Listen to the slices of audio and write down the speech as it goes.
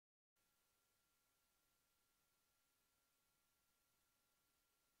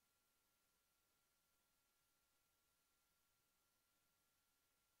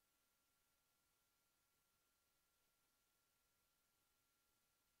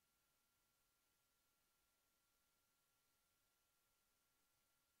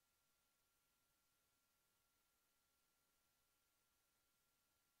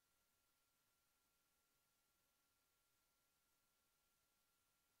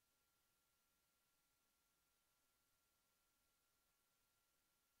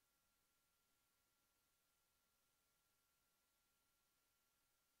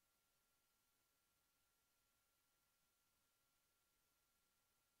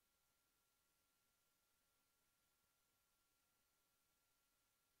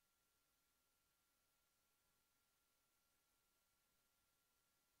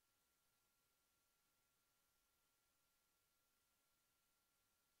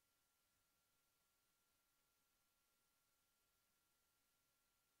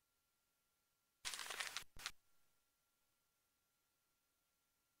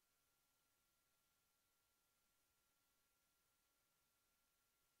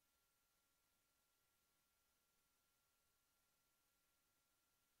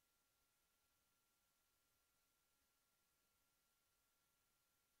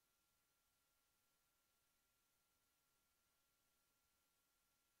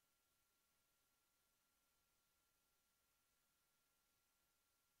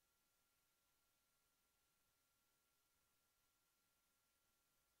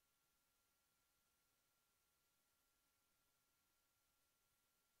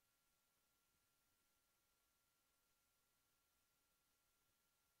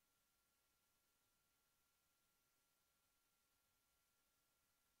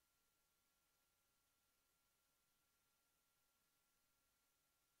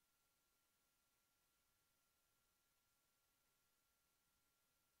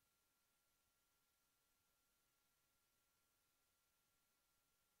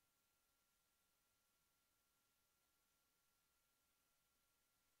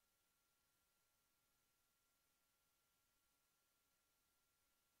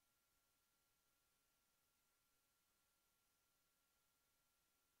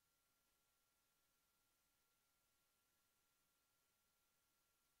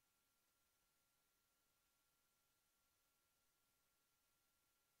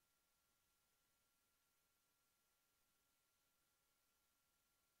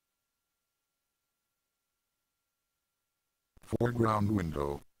Foreground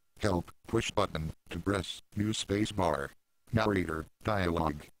window. Help, push button, to press, use space bar. Narrator,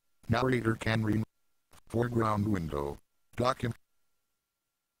 dialogue. Narrator can read. Foreground window. Document.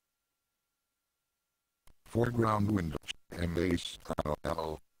 Foreground window.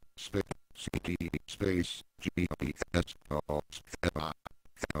 M-A-S-L. Space. C-T. Space. G-E-S-O-L-I.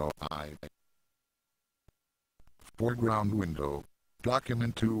 Foreground window.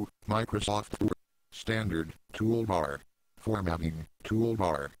 Document 2. Microsoft Word. Standard. Toolbar. Formatting.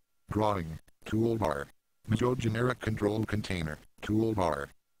 Toolbar. Drawing. Toolbar. Miso generic control container. Toolbar.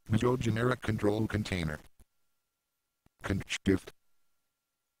 Miso generic control container. Shift.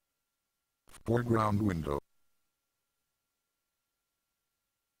 Foreground window.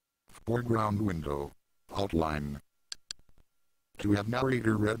 Foreground window. Outline. To have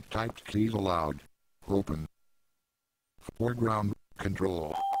narrator read typed keys aloud. Open. Foreground.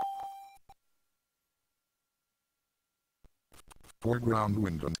 Control. Foreground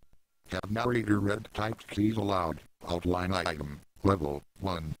window. Have narrator read typed keys aloud. Outline item. Level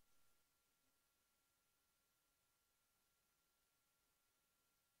 1.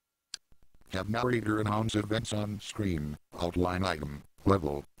 Have narrator announce events on screen. Outline item.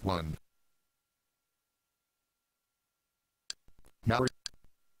 Level 1.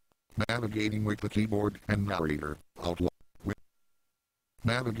 Navigating with the keyboard and narrator. Outline.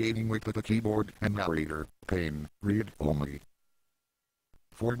 Navigating with the keyboard and narrator. Pane. Read only.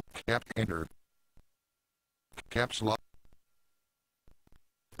 Cap enter. Caps lock.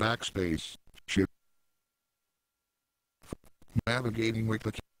 Backspace. Shift. Navigating with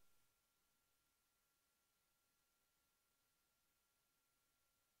the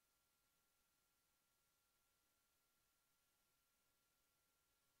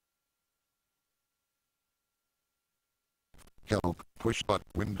help, push button,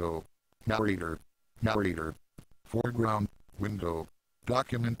 window, narrator, narrator, foreground, window,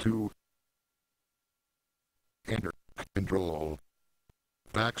 document 2, enter, control,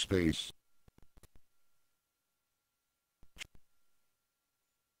 backspace,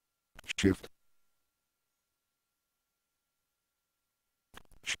 shift,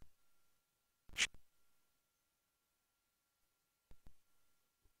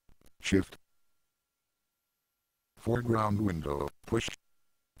 shift, foreground window, push,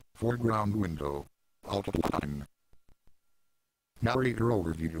 foreground window, outline, narrator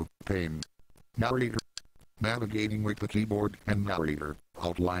overview, pane, narrator, navigating with the keyboard and narrator,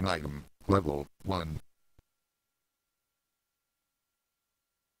 outline item, level 1.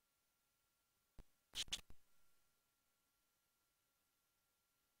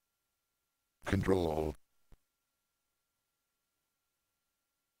 Control.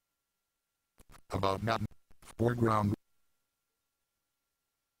 About not foreground.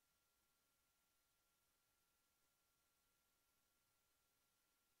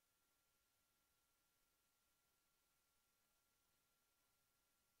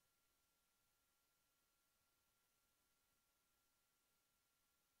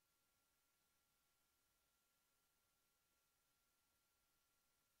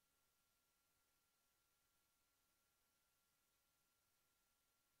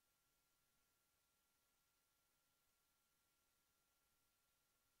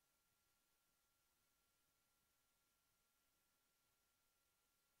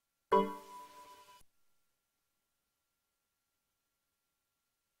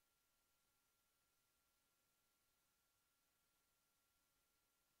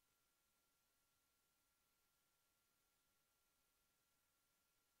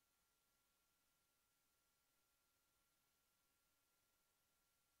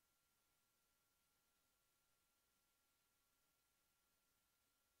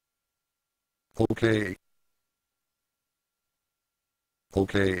 Okay.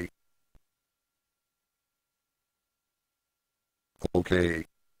 Okay. Okay.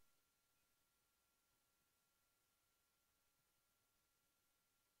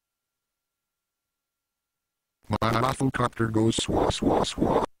 My rafflecopter goes swah swah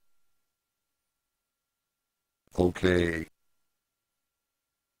swah. Okay.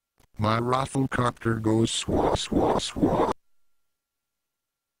 My rafflecopter goes swah swah swah.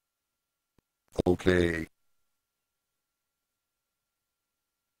 Okay.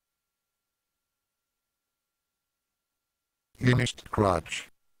 Finished crotch.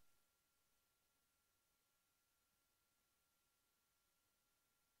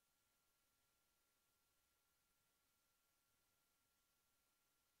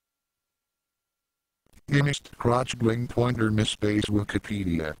 Finished crotch bling pointer mispace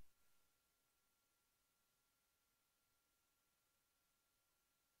Wikipedia.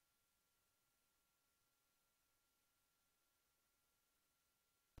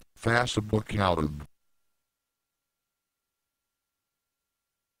 Facebook out of